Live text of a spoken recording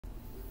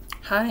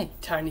Hi,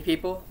 tiny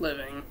people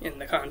living in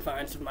the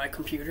confines of my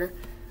computer.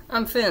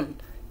 I'm Finn,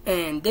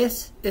 and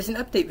this is an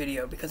update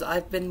video because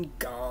I've been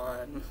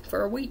gone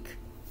for a week.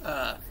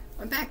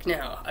 I'm back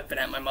now. I've been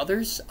at my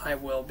mother's. I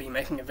will be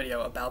making a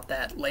video about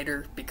that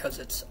later because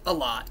it's a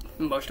lot.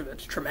 Most of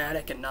it's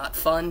traumatic and not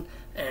fun,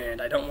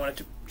 and I don't want it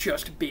to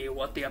just be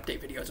what the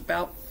update video is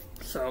about.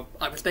 So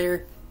I was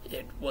there.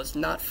 It was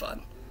not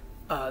fun.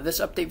 This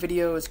update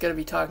video is going to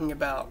be talking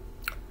about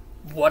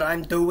what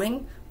I'm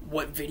doing,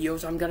 what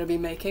videos I'm going to be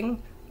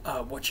making,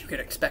 what you can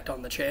expect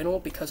on the channel,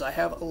 because I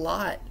have a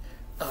lot.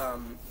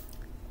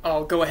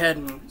 I'll go ahead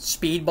and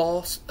speed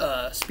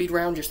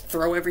round, just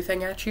throw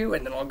everything at you,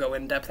 and then I'll go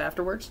in depth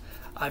afterwards.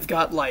 I've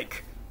got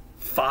like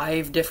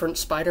 5 different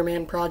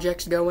Spider-Man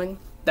projects going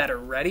that are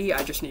ready.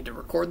 I just need to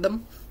record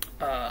them.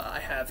 I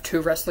have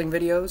 2 wrestling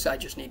videos. I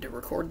just need to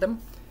record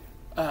them.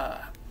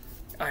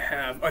 I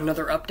have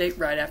another update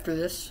right after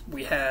this.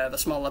 We have a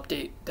small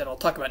update that I'll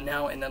talk about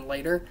now and then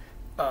later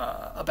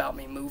about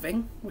me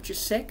moving, which is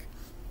sick.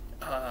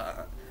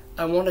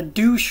 I want to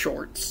do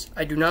shorts.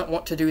 I do not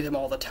want to do them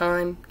all the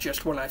time,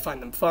 just when I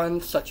find them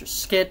fun, such as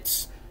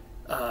skits,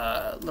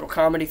 little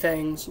comedy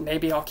things.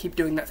 Maybe I'll keep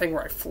doing that thing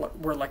where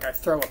I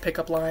throw a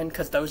pickup line,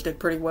 because those did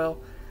pretty well.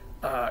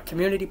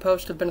 Community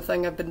posts have been a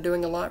thing I've been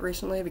doing a lot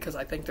recently because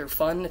I think they're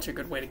fun. It's a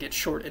good way to get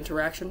short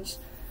interactions.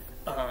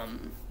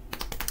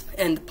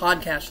 And the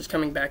podcast is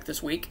coming back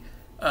this week,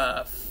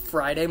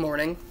 Friday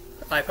morning.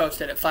 I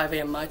posted at 5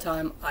 a.m. my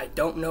time. I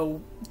don't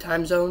know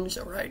time zones,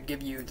 or I'd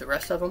give you the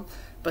rest of them.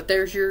 But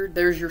there's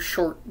your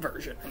short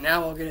version. And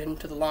now I'll get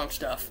into the long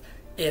stuff.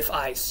 If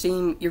I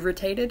seem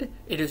irritated,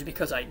 it is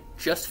because I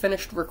just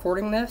finished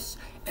recording this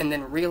and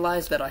then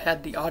realized that I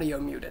had the audio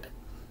muted.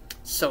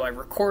 So I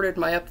recorded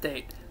my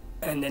update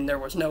and then there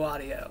was no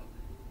audio.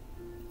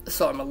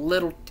 So I'm a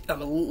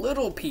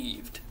little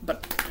peeved,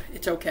 but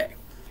it's okay.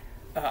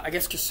 I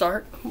guess to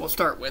start, we'll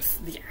start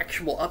with the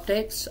actual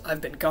updates.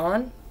 I've been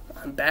gone.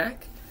 I'm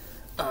back.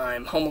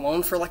 I'm home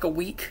alone for like a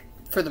week,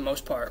 for the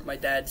most part. My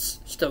dad's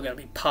still going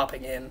to be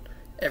popping in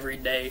every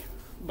day,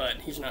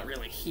 but he's not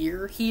really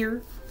here.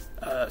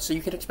 So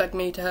you can expect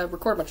me to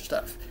record a bunch of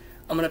stuff.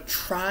 I'm going to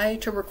try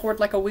to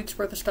record like a week's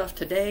worth of stuff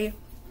today,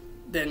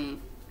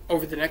 then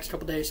over the next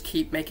couple days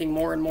keep making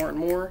more and more and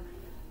more,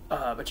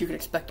 but you can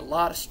expect a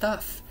lot of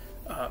stuff.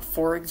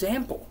 For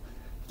example,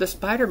 the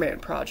Spider-Man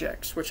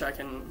projects, which I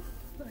can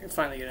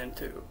finally get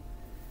into.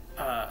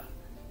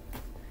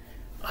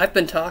 I've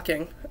been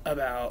talking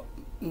about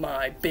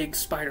my big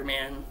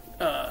Spider-Man,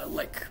 I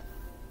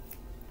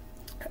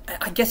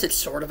guess it's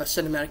sort of a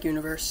cinematic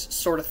universe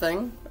sort of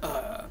thing.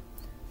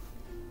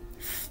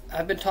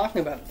 I've been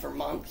talking about it for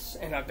months,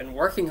 and I've been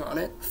working on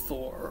it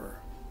for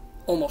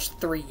almost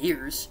 3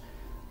 years,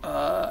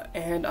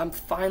 and I'm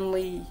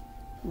finally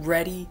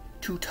ready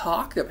to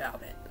talk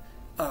about it.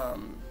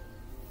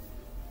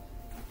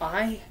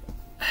 I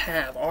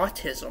have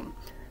autism,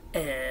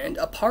 and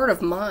a part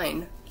of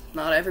mine,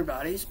 not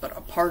everybody's, but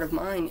a part of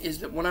mine is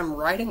that when I'm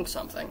writing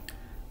something,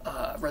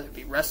 whether it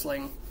be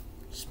wrestling,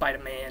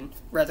 Spider-Man,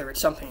 whether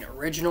it's something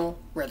original,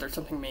 whether it's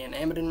something me and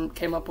Amadon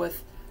came up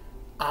with,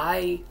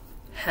 I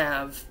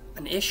have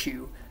an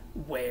issue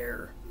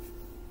where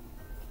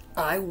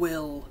I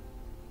will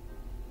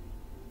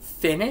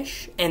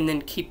finish and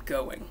then keep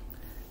going.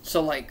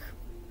 So, like,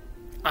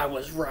 I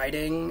was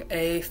writing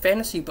a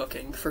fantasy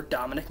booking for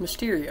Dominic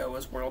Mysterio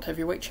as World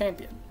Heavyweight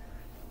Champion,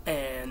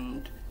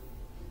 and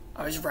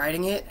I was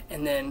writing it,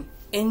 and then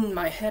in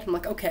my head, I'm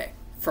like, okay,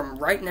 from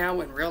right now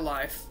in real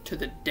life to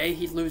the day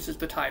he loses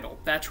the title,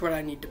 that's what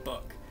I need to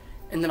book.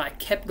 And then I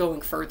kept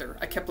going further.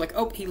 I kept like,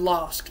 oh, he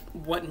lost,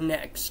 what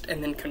next?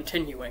 And then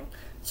continuing.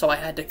 So I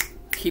had to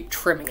keep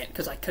trimming it,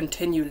 because I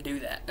continue to do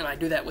that, and I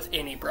do that with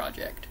any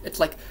project. It's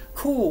like,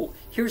 cool,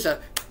 here's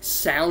a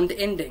sound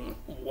ending.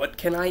 What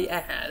can I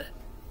add?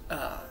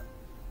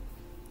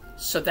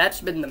 So that's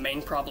been the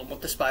main problem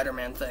with the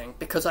Spider-Man thing,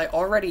 because I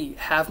already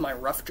have my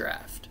rough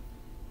draft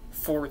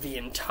for the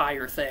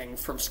entire thing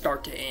from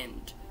start to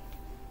end.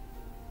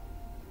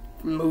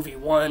 Movie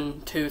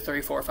 1, 2,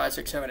 3, 4, 5,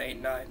 6, 7,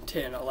 8, 9,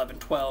 10, 11,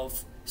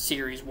 12,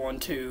 series 1,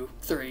 2,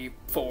 3,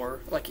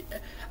 4. Like,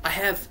 I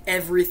have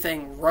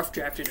everything rough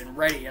drafted and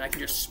ready, and I can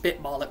just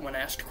spitball it when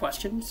asked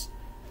questions.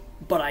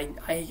 But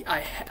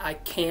I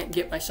can't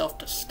get myself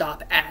to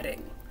stop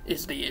adding,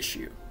 is the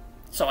issue.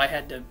 So I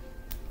had to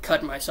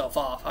cut myself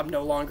off. I'm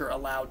no longer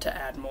allowed to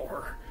add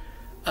more.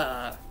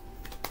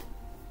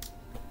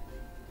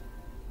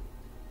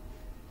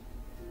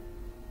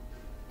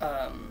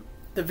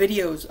 The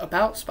videos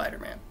about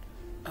Spider-Man,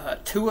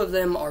 2 of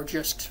them are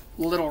just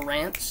little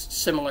rants,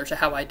 similar to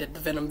how I did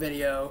the Venom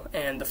video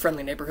and the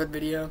Friendly Neighborhood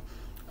video.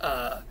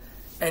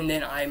 And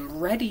then I'm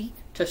ready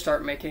to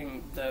start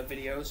making the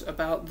videos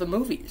about the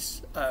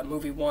movies.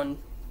 Movie 1,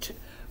 2...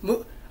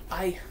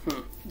 I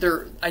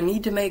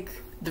need to make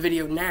the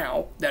video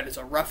now that is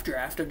a rough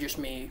draft of just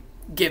me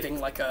giving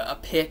like a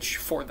pitch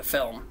for the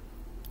film.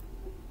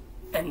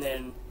 And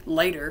then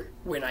later,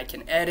 when I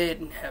can edit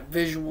and have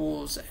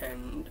visuals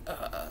and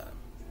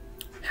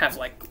have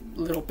like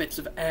little bits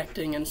of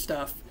acting and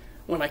stuff,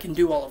 when I can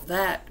do all of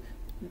that,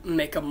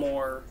 make a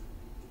more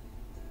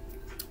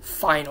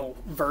final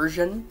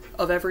version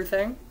of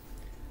everything.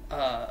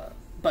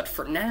 But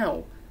for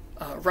now,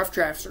 rough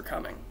drafts are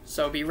coming,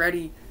 so be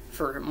ready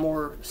for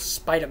more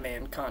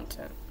Spider-Man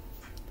content.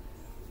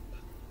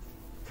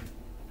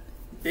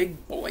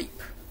 Big boy.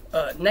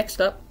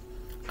 Next up,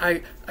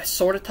 I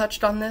sort of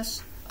touched on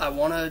this. I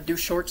want to do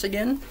shorts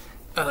again.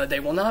 They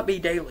will not be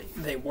daily.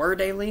 They were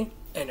daily,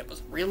 and it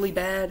was really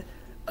bad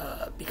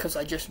because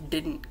I just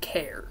didn't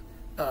care.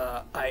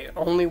 I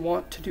only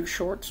want to do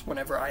shorts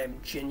whenever I am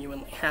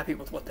genuinely happy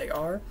with what they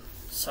are,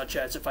 such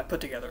as if I put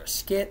together a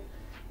skit,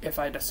 if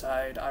I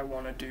decide I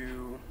want to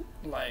do,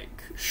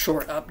 like,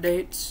 short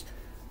updates.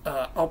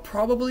 I'll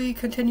probably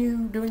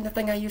continue doing the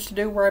thing I used to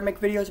do where I make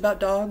videos about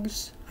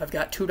dogs. I've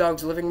got 2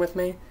 dogs living with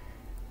me,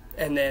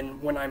 and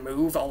then when I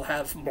move, I'll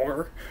have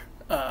more.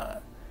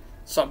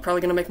 So I'm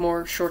probably going to make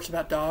more shorts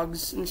about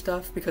dogs and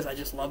stuff, because I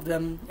just love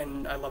them,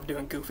 and I love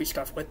doing goofy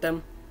stuff with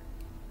them.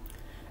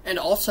 And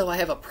also, I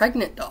have a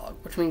pregnant dog,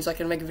 which means I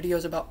can make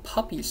videos about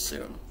puppies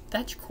soon.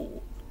 That's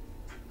cool.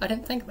 I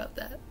didn't think about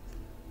that.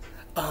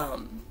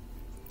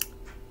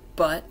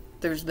 But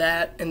there's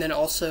that, and then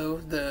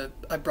also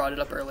I brought it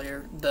up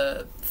earlier,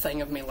 the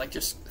thing of me, like,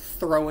 just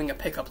throwing a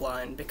pickup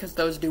line, because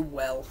those do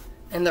well,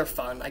 and they're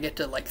fun. I get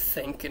to, like,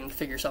 think and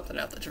figure something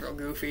out that's real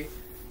goofy.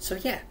 So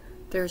yeah,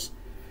 there's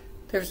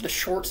the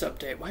shorts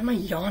update. Why am I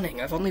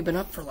yawning? I've only been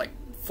up for, like,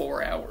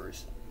 4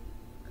 hours.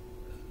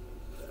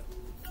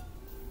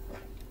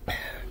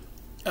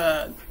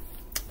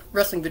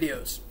 Wrestling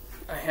videos.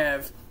 I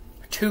have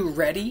 2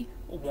 ready,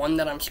 one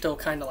that I'm still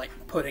kind of, like,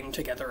 putting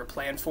together a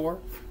plan for.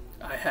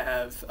 I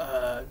have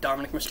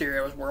Dominic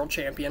Mysterio as world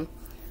champion.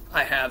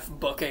 I have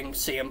booking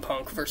CM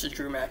Punk versus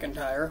Drew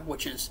McIntyre,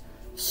 which is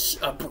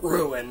a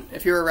brewing.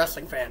 If you're a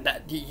wrestling fan,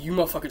 that you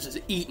motherfuckers is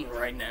eating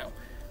right now.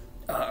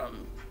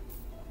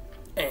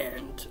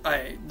 And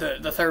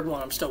the third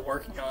one I'm still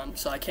working on,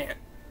 so I can't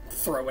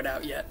throw it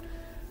out yet.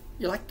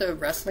 You like the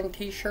wrestling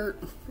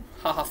t-shirt?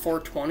 Haha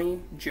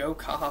 420,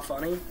 joke, haha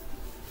funny.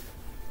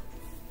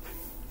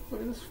 Look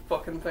at this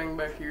fucking thing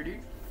back here, dude.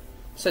 It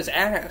says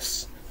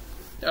ass.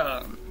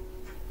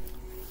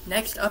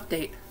 Next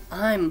update,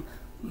 I'm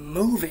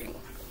moving.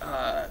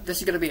 This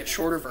is going to be a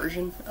shorter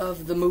version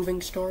of the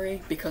moving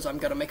story, because I'm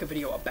going to make a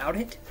video about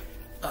it.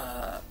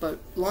 But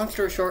long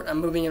story short, I'm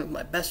moving in with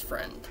my best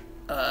friend,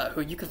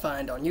 who you can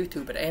find on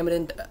YouTube at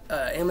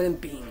Amadon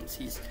Beans.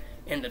 He's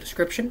in the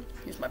description.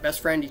 He's my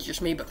best friend. He's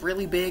just me, but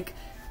really big.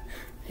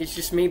 He's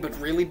just me, but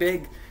really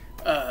big.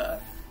 But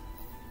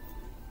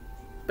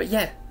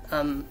yeah,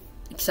 I'm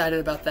excited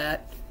about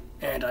that.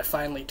 And I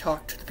finally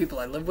talked to the people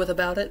I live with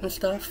about it and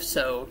stuff,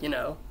 so, you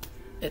know,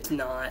 it's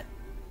not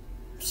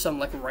some,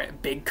 like,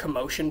 big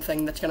commotion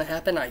thing that's gonna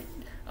happen. I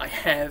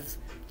have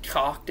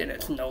talked, and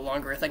it's no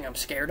longer a thing I'm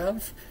scared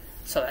of,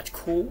 so that's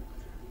cool.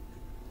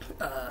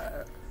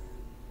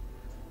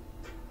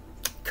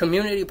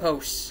 Community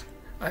posts.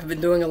 I've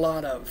been doing a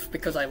lot of,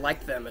 because I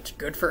like them. It's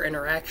good for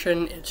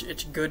interaction,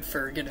 it's good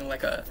for getting,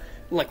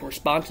 like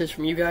responses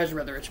from you guys,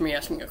 whether it's me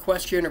asking a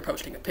question or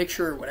posting a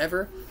picture or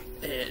whatever.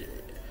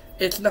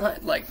 It's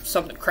not, like,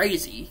 something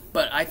crazy,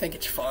 but I think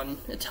it's fun.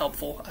 It's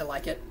helpful. I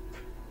like it.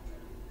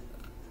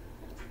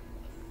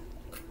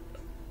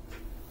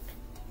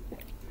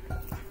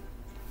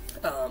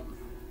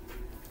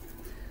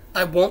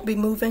 I won't be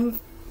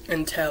moving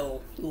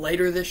until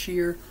later this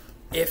year,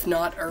 if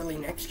not early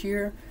next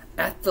year.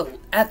 At the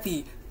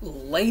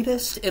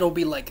latest, it'll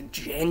be, like,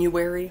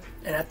 January,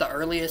 and at the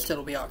earliest,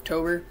 it'll be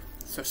October.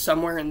 So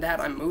somewhere in that,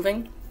 I'm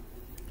moving.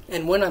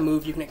 And when I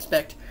move, you can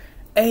expect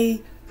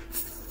a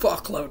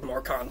fuckload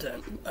more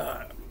content,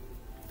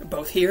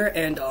 both here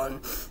and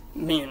on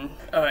me and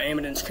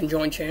Amadon's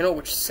conjoined channel,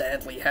 which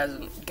sadly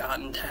hasn't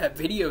gotten to have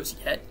videos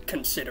yet,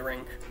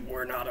 considering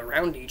we're not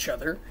around each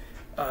other.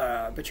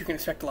 But you can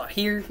expect a lot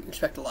here, you can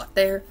expect a lot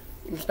there,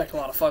 you can expect a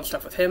lot of fun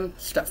stuff with him,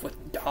 stuff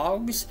with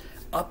dogs,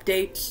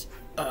 updates.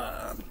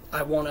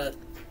 I want to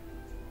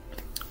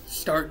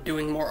start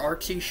doing more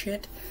artsy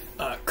shit,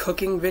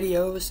 cooking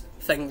videos,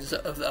 things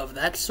of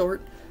that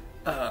sort.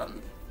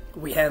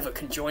 We have a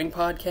conjoined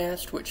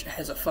podcast, which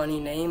has a funny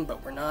name,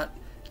 but we're not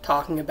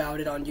talking about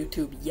it on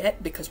YouTube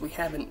yet because we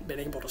haven't been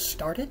able to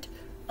start it.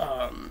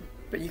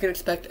 But you can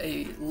expect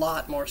a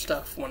lot more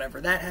stuff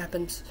whenever that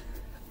happens.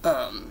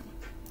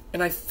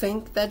 And I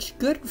think that's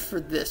good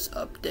for this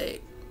update.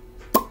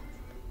 I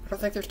don't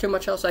think there's too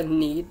much else I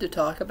need to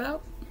talk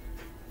about.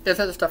 There's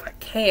other stuff I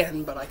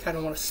can, but I kind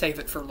of want to save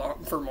it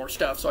for more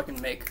stuff so I can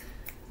make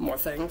more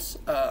things.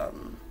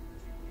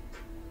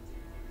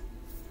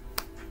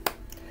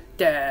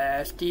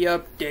 That's the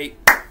update.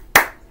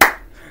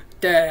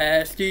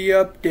 That's the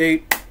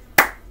update.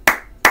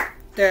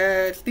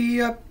 That's the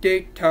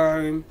update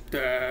time.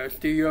 That's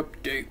the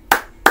update.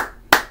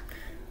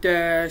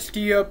 That's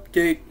the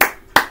update.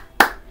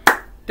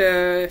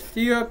 That's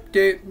the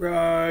update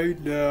right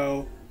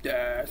now.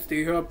 That's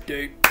the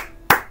update.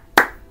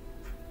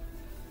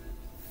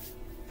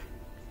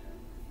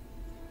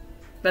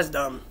 That's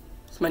dumb.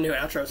 It's my new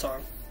outro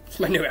song. It's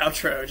my new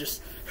outro,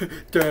 just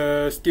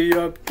that's the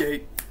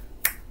update.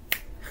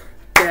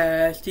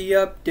 That's the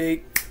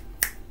update.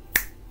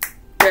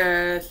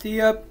 That's the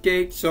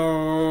update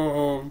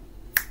song.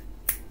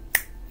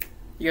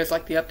 You guys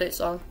like the update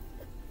song?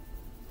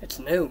 It's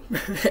new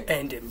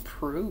and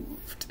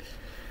improved.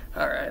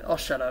 Alright, I'll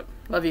shut up.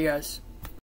 Love you guys.